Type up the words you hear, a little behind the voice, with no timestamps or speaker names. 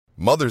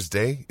Mother's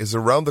Day is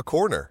around the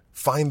corner.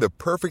 Find the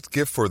perfect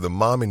gift for the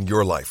mom in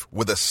your life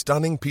with a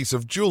stunning piece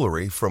of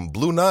jewelry from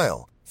Blue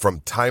Nile.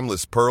 From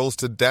timeless pearls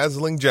to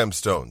dazzling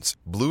gemstones,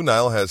 Blue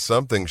Nile has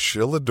something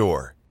she'll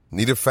adore.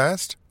 Need it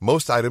fast?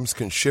 Most items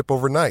can ship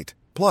overnight.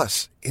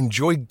 Plus,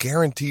 enjoy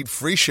guaranteed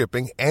free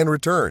shipping and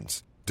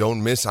returns.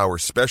 Don't miss our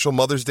special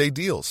Mother's Day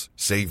deals.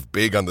 Save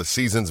big on the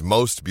season's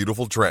most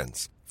beautiful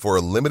trends. For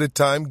a limited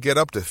time, get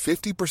up to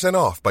 50%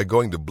 off by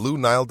going to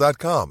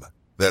BlueNile.com.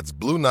 That's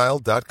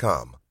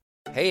BlueNile.com.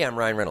 Hey, I'm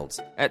Ryan Reynolds.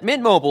 At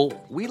Mint Mobile,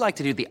 we like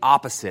to do the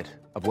opposite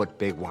of what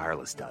Big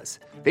Wireless does.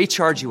 They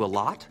charge you a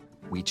lot,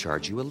 we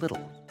charge you a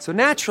little. So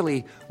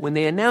naturally, when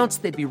they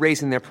announced they'd be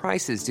raising their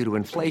prices due to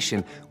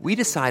inflation, we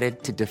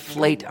decided to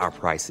deflate our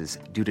prices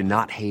due to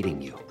not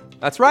hating you.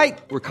 That's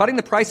right. We're cutting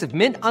the price of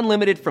Mint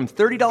Unlimited from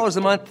 $30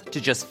 a month to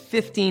just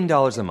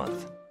 $15 a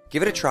month.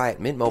 Give it a try at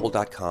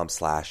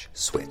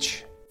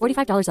mintmobile.com/switch.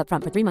 $45 up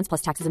front for 3 months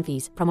plus taxes and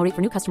fees. Promo rate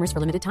for new customers for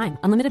limited time.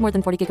 Unlimited more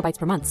than 40 gigabytes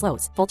per month.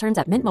 Slows full terms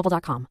at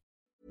mintmobile.com.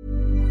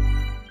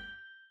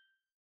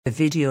 A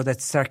video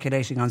that's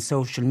circulating on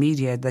social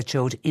media that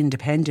showed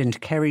independent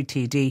Kerry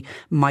TD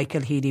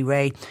Michael Healy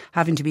Ray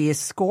having to be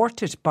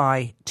escorted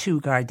by two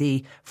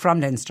Gardaí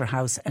from Leinster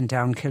House and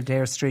down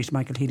Kildare Street.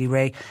 Michael Healy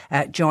Ray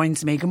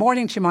joins me. Good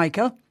morning to you,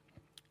 Michael.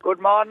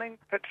 Good morning,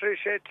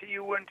 Patricia, to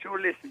you and to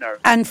your listeners.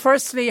 And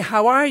firstly,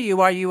 how are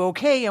you? Are you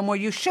okay? And were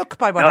you shook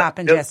by what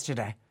happened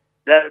yesterday?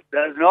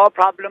 There's no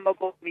problem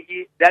about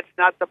me. That's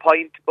not the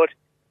point. But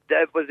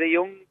there was a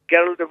young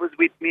girl that was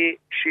with me.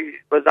 She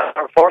was on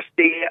her first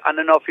day on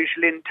an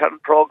official intern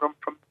program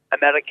from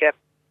America.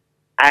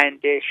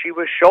 And she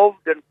was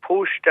shoved and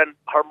pushed and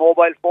her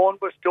mobile phone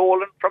was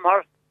stolen from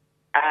her.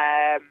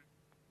 I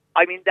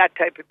mean, that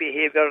type of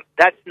behaviour,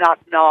 that's not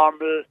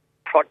normal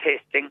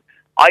protesting.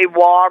 I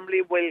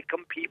warmly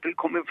welcome people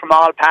coming from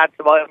all parts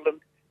of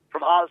Ireland,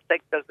 from all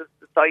sectors of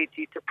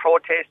society to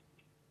protest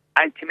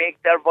and to make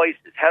their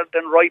voices heard,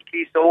 and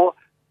rightly so.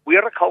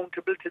 We're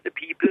accountable to the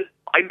people.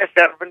 I'm a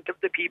servant of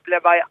the people,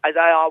 as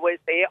I always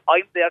say.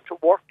 I'm there to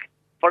work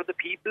for the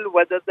people,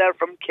 whether they're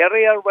from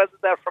Kerry or whether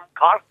they're from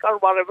Cork or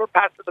whatever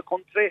part of the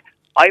country.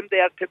 I'm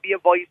there to be a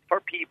voice for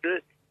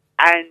people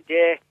and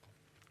to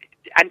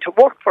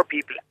work for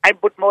people.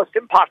 But most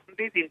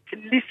importantly, to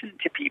listen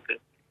to people.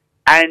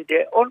 And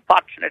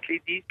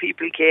unfortunately, these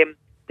people came,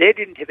 they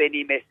didn't have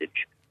any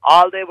message.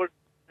 All they were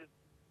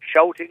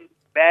shouting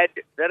bad,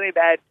 very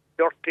bad,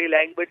 dirty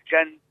language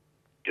and,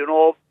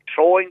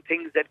 throwing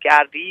things at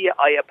Gardaí.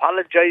 I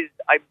apologise.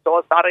 I'm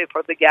so sorry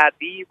for the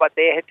Gardaí, what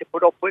they had to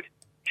put up with.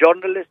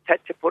 Journalists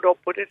had to put up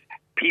with it.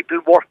 People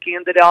working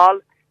in the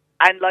Dáil.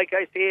 And like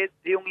I said,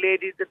 the young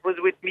lady that was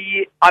with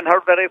me on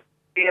her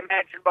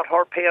imagine what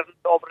her parents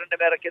over in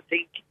America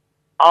think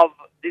of.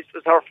 This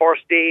was her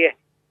first day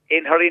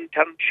in her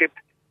internship.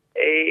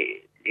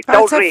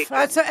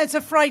 It's a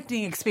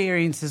frightening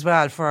experience as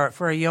well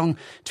for a young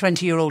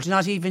 20-year-old,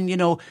 not even,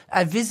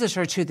 a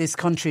visitor to this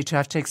country to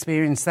have to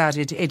experience that.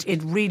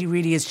 It really,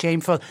 really is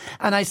shameful.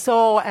 And I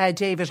saw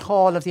David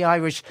Hall of the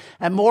Irish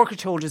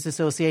Mortgage Holders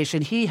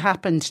Association. He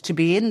happened to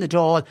be in the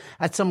Dáil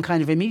at some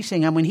kind of a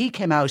meeting, and when he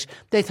came out,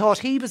 they thought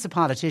he was a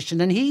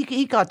politician and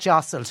he got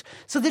jostled.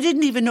 So they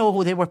didn't even know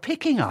who they were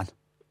picking on.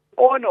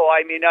 Oh, no.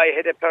 I mean, I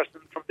had a person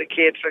from the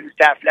catering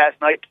staff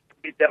last night.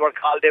 They were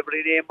called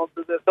every name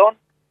under the sun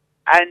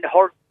and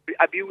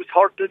abuse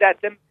hurtled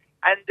at them,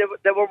 and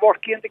they were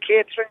working in the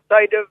catering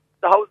side of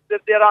the house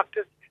of their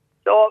actors.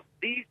 So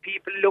these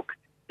people, look,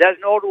 there's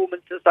no room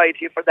in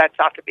society for that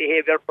sort of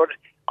behaviour. But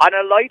on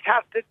a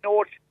light-hearted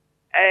note,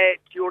 to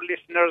your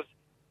listeners,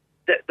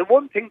 the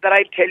one thing that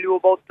I'll tell you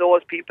about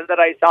those people that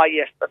I saw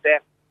yesterday,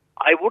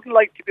 I wouldn't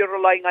like to be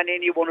relying on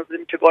any one of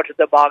them to go to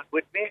the bog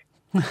with me.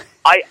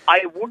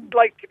 I wouldn't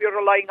like to be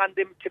relying on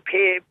them to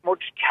pay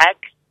much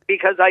tax,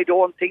 because I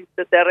don't think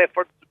that their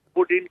efforts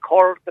would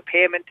incur the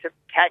payment of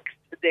tax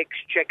to the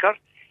Exchequer.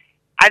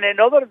 And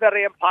another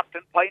very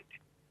important point,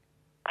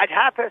 at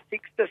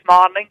 6:30 this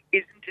morning,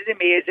 isn't it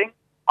amazing?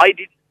 I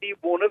didn't see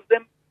one of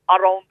them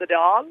around the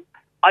Dáil.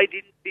 I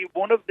didn't see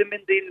one of them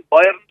in the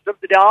environs of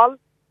the Dáil.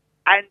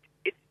 And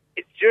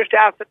it's just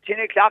after 10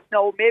 o'clock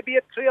now. Maybe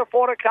at 3 or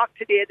 4 o'clock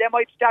today, they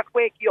might start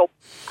waking up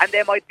and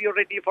they might be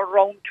ready for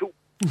round 2.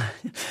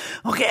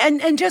 Okay,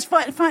 and just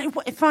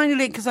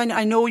finally, because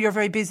I know you're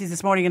very busy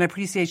this morning and I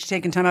appreciate you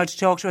taking time out to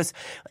talk to us,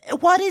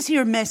 what is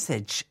your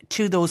message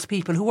to those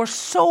people who are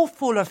so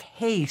full of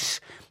hate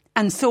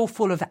and so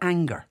full of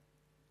anger?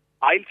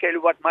 I'll tell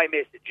you what my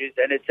message is,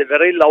 and it's a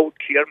very loud,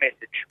 clear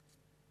message.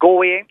 Go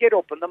away and get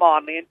up in the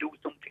morning and do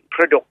something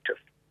productive.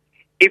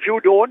 If you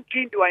don't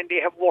genuinely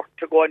have work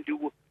to go and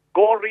do,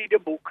 go read a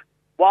book,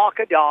 walk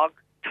a dog,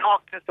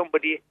 talk to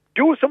somebody,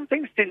 do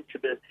something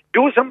sensible,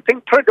 do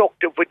something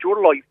productive with your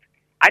life,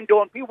 and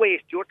don't be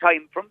waste your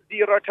time. From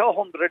 0 to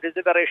 100 is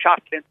a very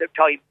short length of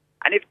time.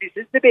 And if this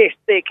is the best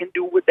they can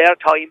do with their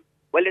time,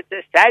 well, it's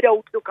a sad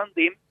outlook on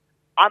them,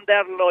 on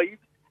their lives,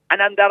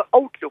 and on their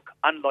outlook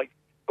on life.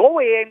 Go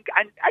away and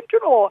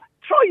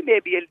try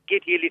maybe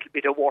get you a little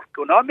bit of work,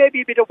 maybe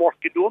a bit of work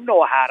to do them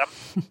no harm.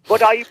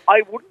 But I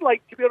wouldn't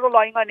like to be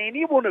relying on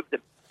any one of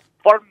them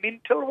for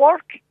mental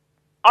work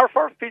or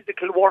for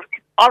physical work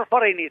or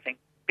for anything,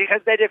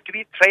 because they'd have to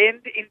be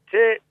trained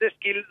into the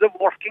skills of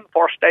working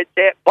first, I'd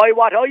say, by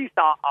what I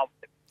saw of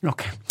them.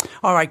 Okay.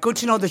 All right. Good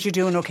to know that you're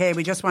doing okay.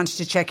 We just wanted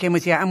to check in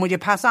with you. And will you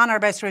pass on our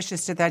best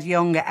wishes to that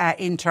young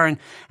intern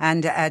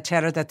and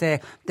tell her that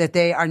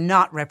they are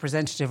not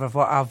representative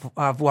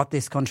of what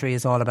this country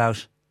is all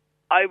about?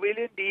 I will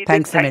indeed.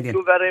 Thanks Thank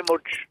you very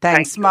much.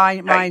 Thanks.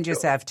 Mind Thank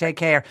yourself. Take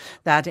care.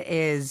 That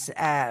is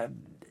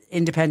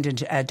independent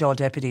Dáil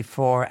Deputy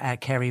for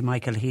Kerry,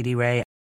 Michael Healy Ray.